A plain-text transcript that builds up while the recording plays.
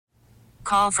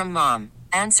call from mom.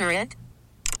 Answer it.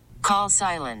 Call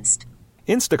silenced.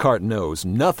 Instacart knows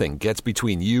nothing gets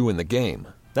between you and the game.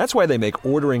 That's why they make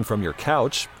ordering from your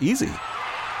couch easy.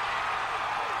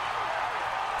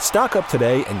 Stock up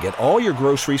today and get all your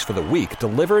groceries for the week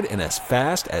delivered in as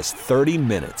fast as 30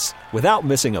 minutes without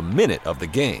missing a minute of the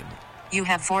game. You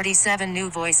have 47 new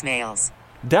voicemails.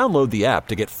 Download the app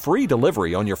to get free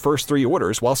delivery on your first 3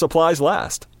 orders while supplies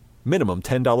last. Minimum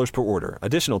 $10 per order.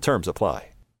 Additional terms apply.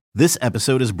 This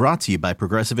episode is brought to you by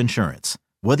Progressive Insurance.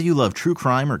 Whether you love true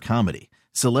crime or comedy,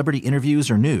 celebrity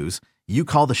interviews or news, you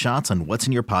call the shots on what's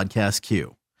in your podcast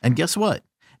queue. And guess what?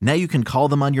 Now you can call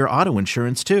them on your auto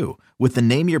insurance too with the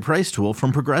Name Your Price tool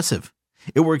from Progressive.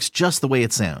 It works just the way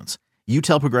it sounds. You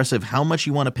tell Progressive how much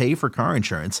you want to pay for car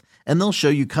insurance, and they'll show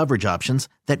you coverage options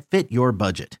that fit your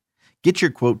budget. Get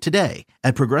your quote today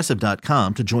at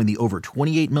Progressive.com to join the over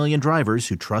 28 million drivers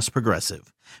who trust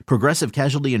Progressive. Progressive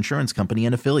Casualty Insurance Company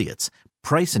and Affiliates.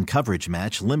 Price and coverage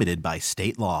match limited by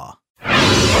state law.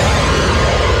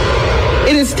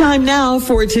 It is time now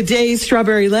for today's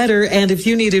Strawberry Letter, and if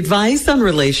you need advice on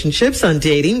relationships, on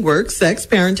dating, work, sex,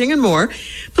 parenting, and more,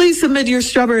 please submit your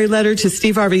Strawberry Letter to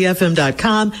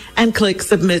SteveHarveyFM.com and click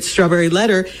Submit Strawberry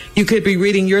Letter. You could be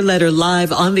reading your letter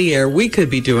live on the air. We could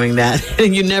be doing that,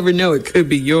 and you never know, it could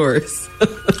be yours.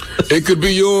 It could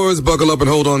be yours. Buckle up and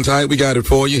hold on tight. We got it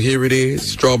for you. Here it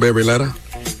is, Strawberry Letter.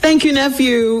 Thank you,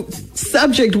 nephew.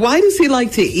 Subject, why does he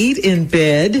like to eat in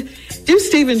bed? Dear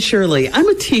Steve and Shirley, I'm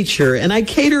a teacher and I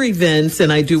cater events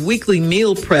and I do weekly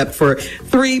meal prep for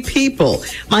 3 people.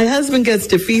 My husband gets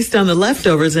to feast on the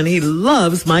leftovers and he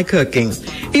loves my cooking.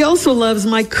 He also loves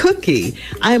my cookie.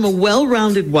 I am a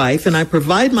well-rounded wife and I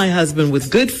provide my husband with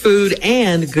good food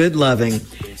and good loving.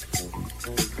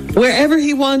 Wherever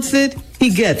he wants it, he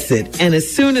gets it. And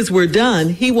as soon as we're done,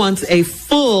 he wants a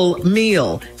full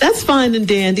meal. That's fine and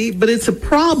dandy, but it's a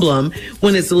problem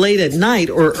when it's late at night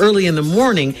or early in the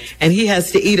morning and he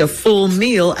has to eat a full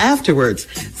meal afterwards.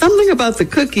 Something about the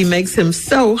cookie makes him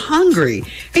so hungry.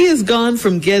 He has gone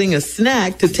from getting a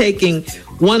snack to taking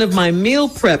one of my meal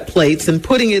prep plates and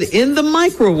putting it in the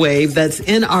microwave that's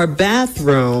in our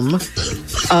bathroom.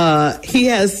 He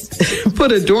has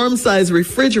put a dorm-size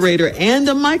refrigerator and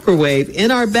a microwave in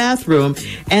our bathroom,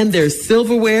 and there's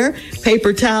silverware,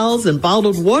 paper towels, and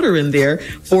bottled water in there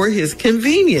for his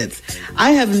convenience.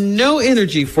 I have no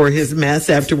energy for his mess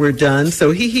after we're done,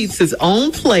 so he heats his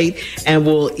own plate and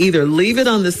will either leave it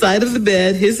on the side of the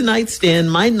bed, his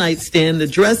nightstand, my nightstand, the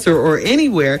dresser, or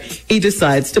anywhere he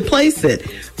decides to place it.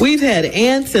 We've had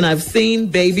ants and I've seen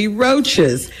baby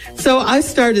roaches. So I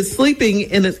started sleeping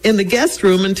in the guest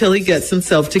room until he gets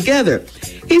himself together.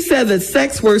 He said that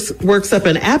sex works up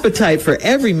an appetite for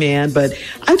every man, but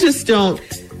I just don't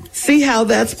see how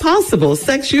that's possible.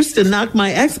 Sex used to knock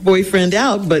my ex-boyfriend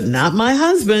out, but not my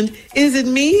husband. Is it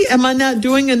me? Am I not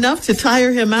doing enough to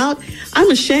tire him out?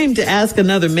 I'm ashamed to ask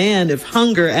another man if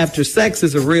hunger after sex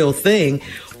is a real thing.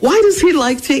 Why does he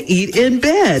like to eat in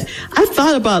bed? I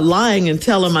thought about lying and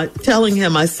telling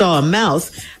him I saw a mouse.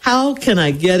 How can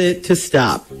I get it to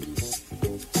stop?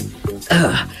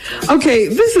 Okay,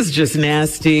 this is just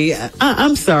nasty.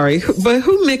 I'm sorry, but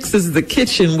who mixes the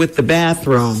kitchen with the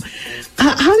bathroom?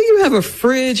 How do you have a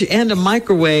fridge and a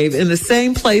microwave in the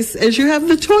same place as you have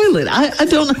the toilet? I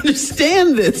don't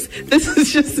understand this. This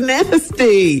is just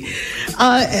nasty.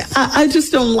 I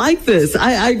just don't like this.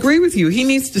 I agree with you. He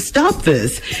needs to stop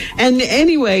this. And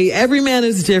anyway, every man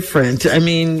is different. I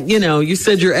mean, you know, you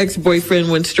said your ex-boyfriend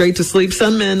went straight to sleep.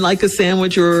 Some men like a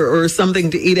sandwich or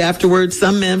something to eat afterwards.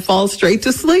 Some men fall straight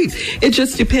to sleep. It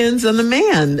just depends on the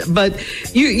man. But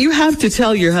you have to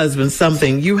tell your husband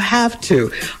something. You have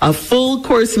to. A full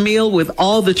course meal with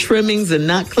all the trimmings and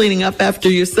not cleaning up after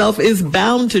yourself is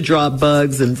bound to draw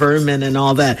bugs and vermin and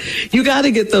all that. You got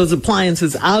to get those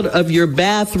appliances out of your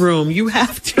bathroom. You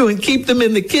have to, and keep them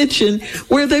in the kitchen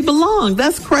where they belong.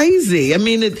 That's crazy. I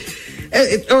mean,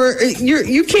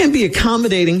 you can't be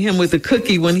accommodating him with a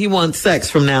cookie when he wants sex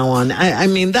from now on. I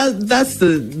mean, that's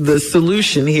the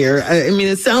solution here. I mean,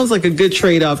 it sounds like a good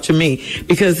trade-off to me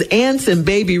because ants and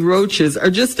baby roaches are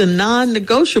just a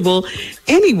non-negotiable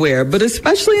anywhere, but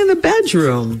especially in the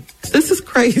bedroom. This is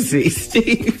crazy,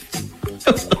 Steve.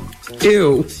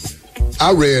 Ew.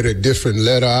 I read a different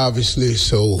letter, obviously,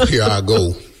 so here I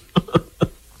go.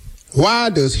 Why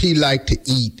does he like to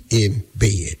eat in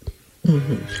bed?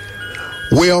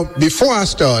 Mm-hmm. Well, before I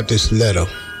start this letter,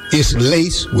 it's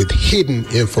laced with hidden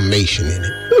information in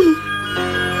it.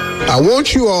 I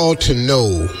want you all to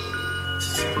know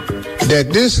that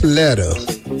this letter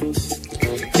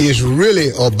is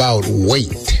really about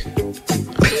weight.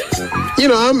 You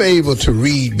know, I'm able to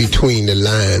read between the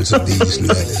lines of these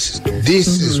letters. This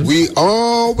is, we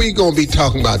gonna be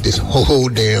talking about this whole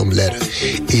damn letter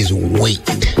is weight.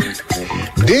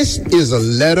 This is a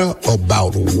letter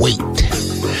about weight.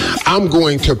 I'm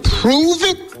going to prove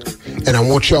it, and I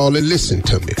want y'all to listen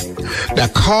to me. Now,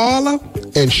 Carla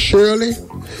and Shirley,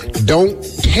 don't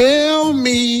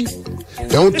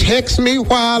text me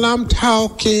while I'm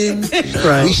talking.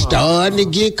 Right. We starting to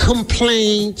get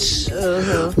complaints.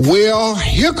 Well,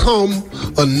 here come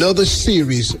another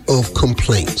series of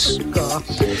complaints. And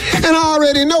I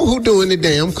already know who doing the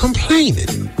damn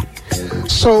complaining.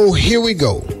 So here we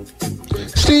go.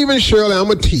 Steve and Shirley,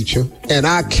 I'm a teacher, and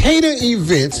I cater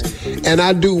events, and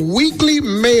I do weekly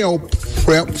meal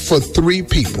prep for 3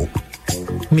 people.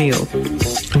 Meal.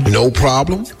 No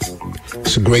problem.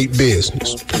 It's a great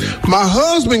business. My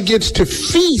husband gets to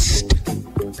feast,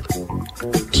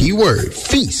 keyword,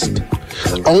 feast,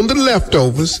 on the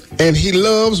leftovers, and he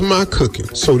loves my cooking.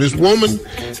 So this woman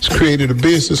has created a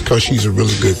business because she's a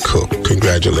really good cook.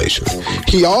 Congratulations.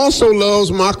 He also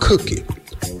loves my cooking.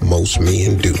 Most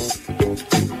men do.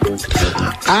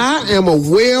 I am a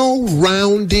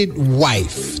well-rounded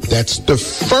wife. That's the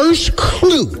first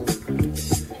clue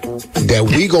that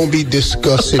we gonna be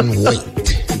discussing weight.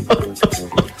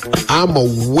 I'm a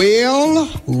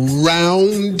well-rounded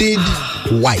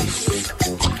wife.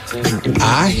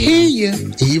 I hear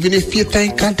you, even if you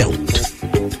think I don't.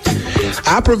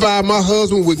 I provide my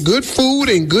husband with good food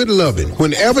and good loving.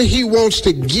 Whenever he wants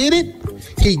to get it,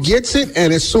 he gets it,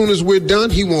 and as soon as we're done,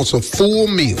 he wants a full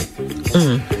meal.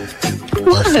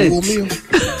 What? A full meal.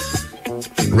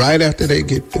 Right after they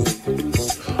get through.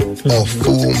 A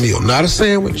full meal. Not a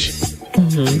sandwich.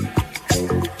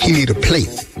 He need a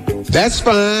plate. That's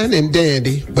fine and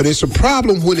dandy, but it's a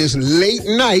problem when it's late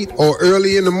night or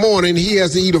early in the morning. He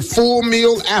has to eat a full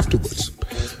meal afterwards.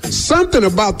 Something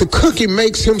about the cooking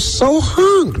makes him so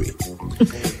hungry.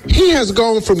 He has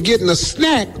gone from getting a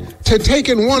snack to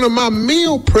taking one of my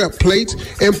meal prep plates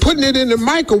and putting it in the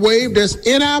microwave that's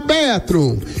in our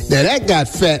bathroom. Now that got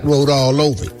fat rolled all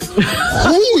over it.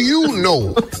 Who you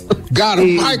know got a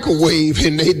microwave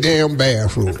in their damn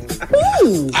bathroom?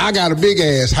 I got a big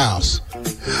ass house.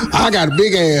 I got a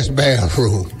big ass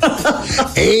bathroom.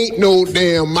 Ain't no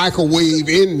damn microwave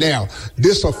in there.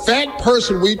 This a fat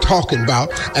person we talking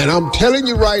about, and I'm telling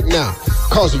you right now,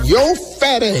 cause your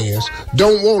fat ass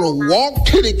don't want to walk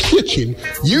to the kitchen,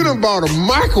 you done bought a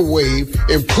microwave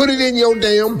and put it in your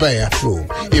damn bathroom.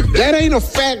 If that ain't a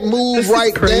fat move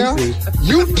right there,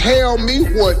 you tell me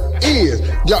what is.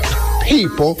 Y'all,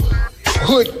 people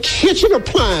put kitchen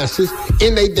appliances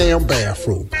in their damn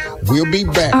bathroom. We'll be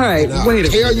back. All right, wait a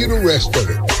minute. Tell you the rest of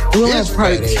it. We'll have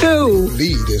part 2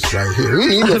 lead this right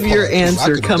here. of your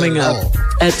answer coming up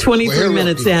at 23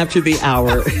 minutes after the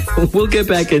hour. We'll get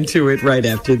back into it right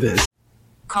after this.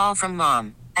 Call from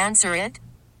mom. Answer it.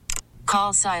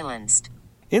 Call silenced.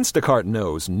 Instacart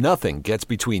knows nothing gets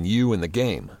between you and the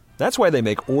game. That's why they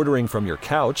make ordering from your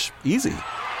couch easy.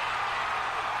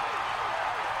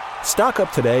 Stock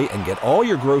up today and get all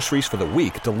your groceries for the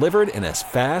week delivered in as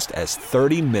fast as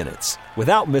 30 minutes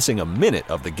without missing a minute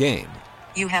of the game.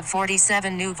 You have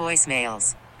 47 new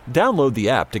voicemails. Download the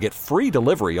app to get free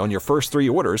delivery on your first 3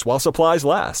 orders while supplies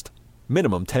last.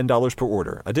 Minimum $10 per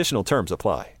order. Additional terms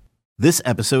apply. This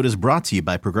episode is brought to you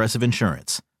by Progressive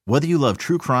Insurance. Whether you love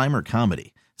true crime or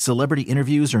comedy, celebrity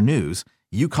interviews or news,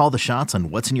 you call the shots on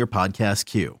what's in your podcast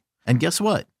queue. And guess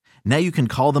what? Now you can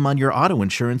call them on your auto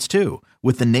insurance too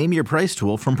with the Name Your Price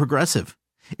tool from Progressive.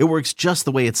 It works just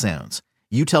the way it sounds.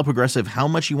 You tell Progressive how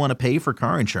much you want to pay for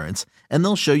car insurance, and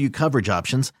they'll show you coverage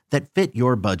options that fit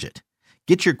your budget.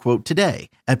 Get your quote today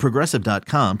at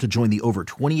Progressive.com to join the over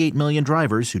 28 million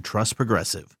drivers who trust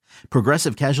Progressive.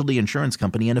 Progressive Casualty Insurance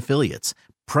Company and Affiliates.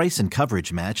 Price and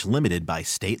coverage match limited by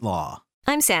state law.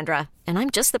 I'm Sandra, and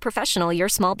I'm just the professional your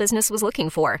small business was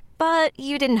looking for. But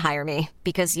you didn't hire me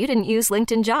because you didn't use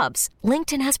LinkedIn Jobs.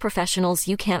 LinkedIn has professionals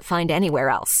you can't find anywhere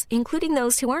else, including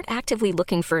those who aren't actively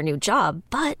looking for a new job,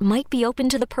 but might be open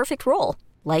to the perfect role,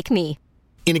 like me.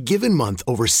 In a given month,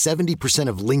 over 70%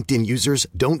 of LinkedIn users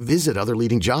don't visit other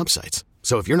leading job sites.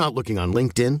 So if you're not looking on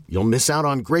LinkedIn, you'll miss out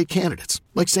on great candidates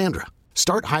like Sandra.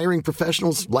 Start hiring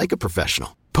professionals like a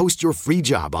professional. Post your free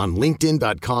job on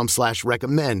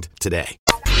linkedin.com/recommend today.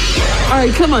 All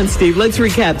right, come on, Steve. Let's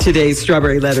recap today's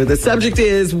Strawberry Letter. The subject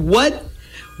is why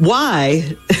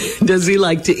does he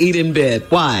like to eat in bed?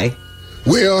 Why?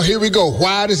 Well, here we go.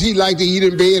 Why does he like to eat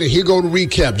in bed? And here go the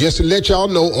recap. Just to let y'all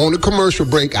know, on the commercial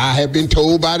break, I have been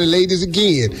told by the ladies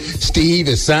again, Steve,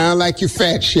 it sounds like you're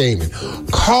fat shaming.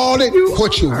 Call it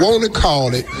what you want to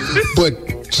call it, but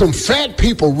some fat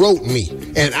people wrote me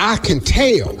and I can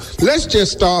tell. Let's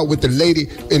just start with the lady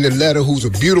in the letter who's a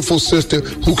beautiful sister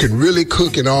who can really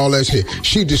cook and all that shit.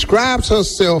 She describes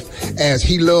herself as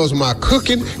he loves my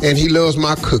cooking and he loves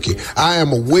my cooking. I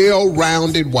am a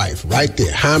well-rounded wife, right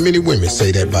there. How many women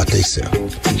say that about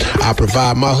themselves? I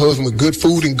provide my husband with good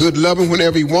food and good loving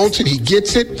whenever he wants it. He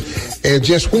gets it. And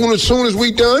just as soon as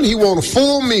we done, he want a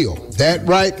full meal. That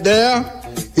right there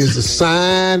is a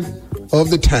sign of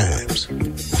the times.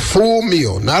 Full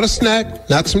meal, not a snack,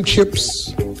 not some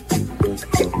chips,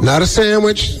 not a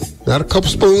sandwich, not a couple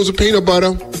spoons of peanut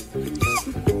butter.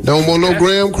 Don't want no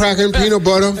graham cracker and peanut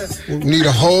butter. Need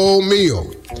a whole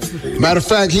meal. Matter of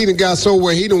fact, he done got so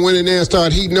where he done went in there and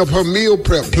started heating up her meal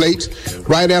prep plates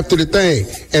right after the thing.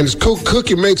 And his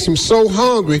cooking makes him so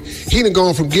hungry, he done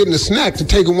gone from getting a snack to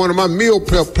taking one of my meal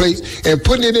prep plates and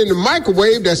putting it in the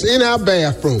microwave that's in our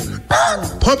bathroom.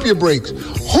 Pump your brakes.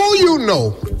 Who you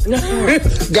know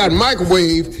got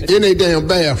microwave in a damn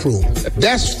bathroom?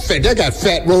 That's fat. That got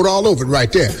fat wrote all over it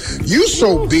right there. You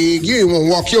so big, you ain't want to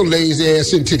walk your lazy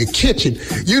ass into the kitchen.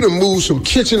 You done moved some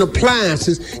kitchen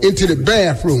appliances into the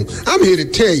bathroom. I'm here to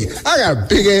tell you, I got a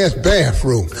big ass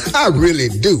bathroom. I really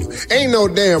do. Ain't no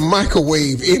damn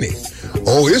microwave in it.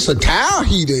 Oh, it's a towel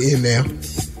heater in there.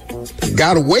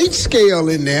 Got a weight scale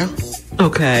in there.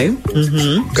 Okay.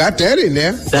 Mm-hmm. Got that in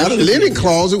there. Got a linen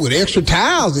closet with extra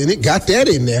towels in it. Got that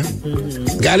in there.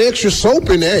 Mm-hmm. Got extra soap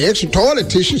in there, extra toilet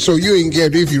tissue, so you ain't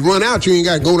get, if you run out, you ain't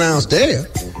got to go downstairs.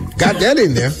 Got that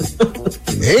in there.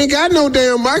 Ain't got no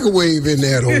damn microwave in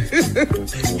there, though.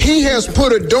 He has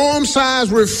put a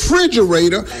dorm-sized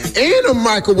refrigerator and a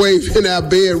microwave in our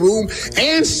bedroom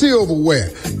and silverware.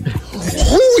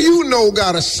 Who you know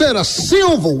got a set of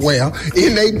silverware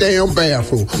in their damn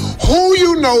bathroom? Who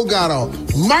you know got a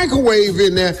microwave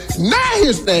in there? Now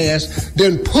his ass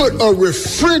then put a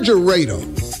refrigerator.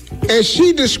 And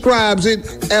she describes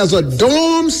it as a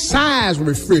dorm-sized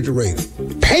refrigerator.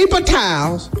 Paper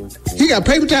towels. He got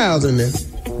paper towels in there.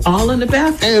 All in the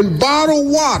bathroom. And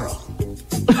bottled water.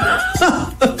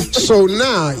 So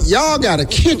now y'all got a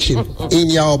kitchen in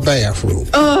y'all bathroom.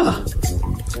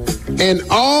 And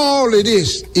all of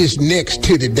this is next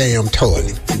to the damn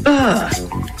toilet.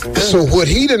 So what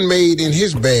he done made in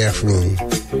his bathroom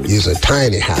is a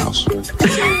tiny house.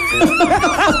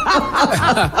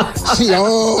 See,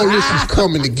 all this is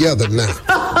coming together now.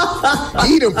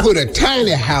 He done put a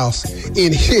tiny house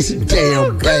in his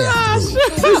damn bathroom.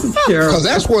 This is terrible. Because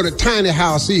that's what a tiny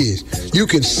house is. You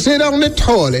can sit on the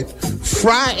toilet,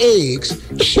 fry eggs,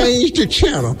 change the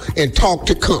channel, and talk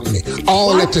to company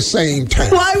all at the same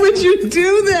time. Why would you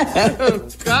do that? Oh,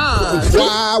 God.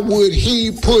 Why would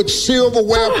he put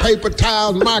silverware, paper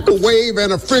towels, microwave,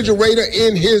 and a refrigerator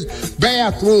in his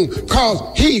bathroom? Because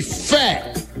he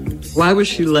fat. Why would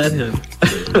she let him?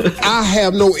 I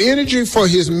have no energy for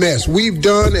his mess. We've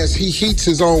done as he heats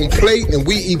his own plate, and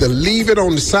we either leave it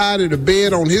on the side of the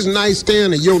bed on his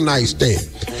nightstand or your nightstand.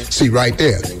 See, right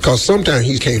there. Because sometimes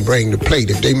he can't bring the plate.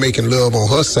 If they making love on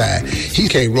her side, he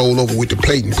can't roll over with the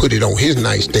plate and put it on his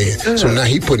nightstand. So now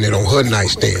he putting it on her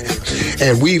nightstand.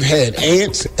 And we've had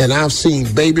ants, and I've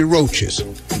seen baby roaches.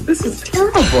 This is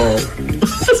terrible.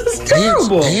 This is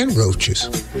terrible. Ants and roaches.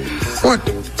 What?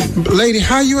 Lady,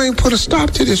 how you ain't put a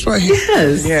stop to this right here?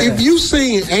 Yes. Yeah. If you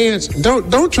seen ants,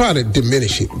 don't try to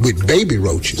diminish it with baby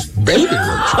roaches. Baby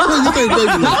roaches. What do you think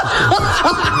baby roaches?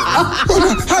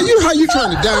 How you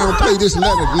trying to downplay this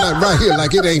letter right here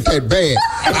like it ain't that bad?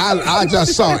 I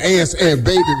just saw ants and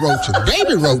baby roaches.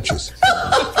 Baby roaches.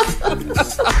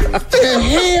 The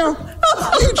hell?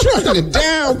 You trying to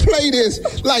downplay this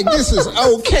like this is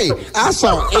okay. I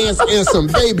saw ants and some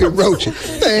baby roaches.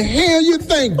 The hell you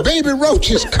think baby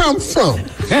roaches come from?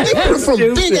 They come from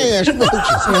big ass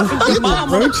roaches.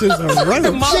 Roaches are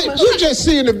running. You just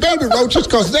seeing the baby roaches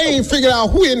because they ain't figured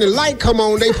out when the light come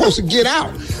on they supposed to get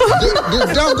out.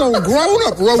 The doggone grown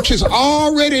up roaches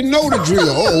already know the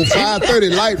drill.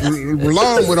 5:30 light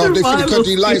alarm went off. They finna cut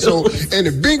these lights on, and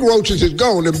the big roaches is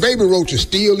gone. The baby roaches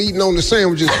still eating on the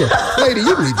sandwiches. Lady,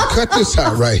 you need to cut this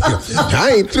out right here.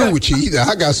 I ain't through with you either.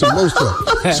 I got some more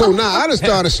stuff. So now I done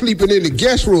started sleeping in the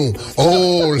guest room.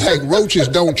 Oh, like roaches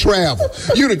don't travel.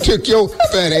 You done took your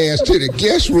fat ass to the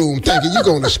guest room thinking you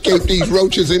gonna escape these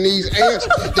roaches and these ants.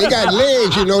 They got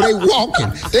legs, you know, they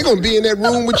walking. They gonna be in that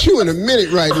room with you in a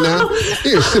minute right now.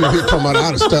 They're sitting here talking about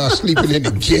how to start sleeping in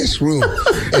the guest room.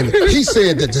 And he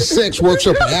said that the sex works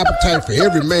up an appetite for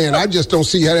every man. I just don't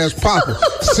see how that's possible.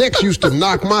 Sex used to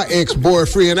knock my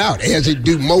ex-boyfriend out, as it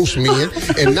do most men,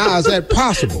 and now is that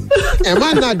possible? Am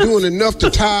I not doing enough to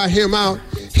tire him out?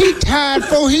 He tired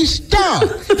before he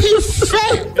starved. He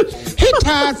fat. He He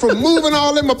tired from moving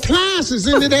all them appliances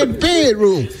into that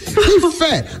bedroom. He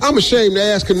fat. I'm ashamed to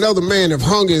ask another man if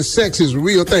hunger and sex is a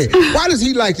real thing. Why does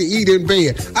he like to eat in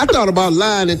bed? I thought about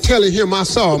lying and telling him I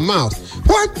saw a mouse.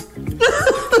 What?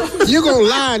 You gonna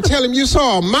lie and tell him you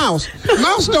saw a mouse?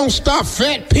 Mouse don't stop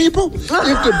fat people. If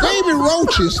the baby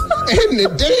roaches and the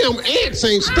damn ants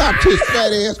ain't stopped his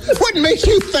fat ass, what makes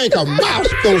you think a mouse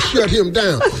gonna shut him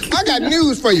down? I got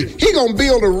news for you. He gonna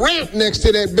build a ramp next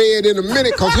to that bed in a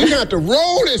minute because he got to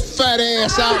roll his fat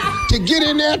ass out to get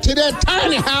in there to that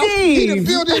tiny house he done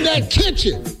built in that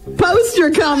kitchen. Post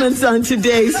your comments on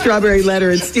today's Strawberry Letter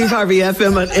at Steve Harvey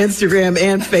FM on Instagram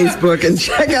and Facebook, and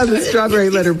check out the Strawberry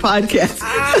Letter podcast.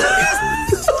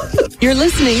 You're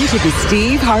listening to the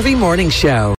Steve Harvey Morning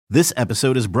Show. This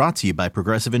episode is brought to you by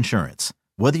Progressive Insurance.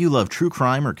 Whether you love true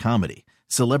crime or comedy,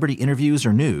 celebrity interviews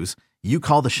or news, you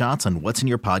call the shots on what's in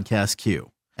your podcast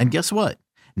queue. And guess what?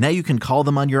 Now you can call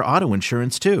them on your auto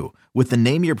insurance too with the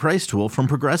Name Your Price tool from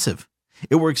Progressive.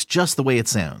 It works just the way it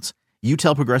sounds. You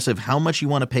tell Progressive how much you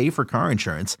want to pay for car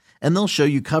insurance, and they'll show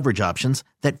you coverage options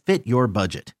that fit your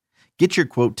budget. Get your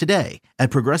quote today at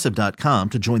Progressive.com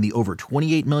to join the over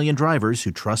 28 million drivers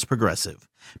who trust Progressive.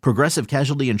 Progressive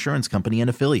Casualty Insurance Company and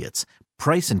Affiliates.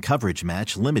 Price and coverage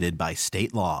match limited by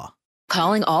state law.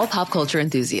 Calling all pop culture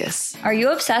enthusiasts. Are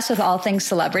you obsessed with all things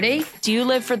celebrity? Do you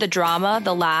live for the drama,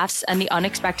 the laughs, and the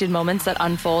unexpected moments that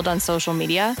unfold on social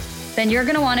media? Then you're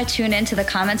going to want to tune in to the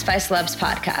Comments by Celebs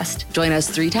podcast. Join us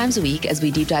 3 times a week as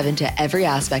we deep dive into every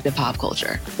aspect of pop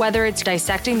culture. Whether it's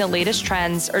dissecting the latest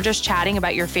trends or just chatting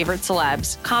about your favorite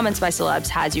celebs, Comments by Celebs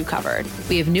has you covered.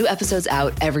 We have new episodes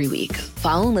out every week.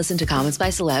 Follow and listen to Comments by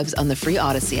Celebs on the free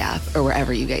Odyssey app or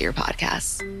wherever you get your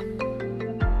podcasts.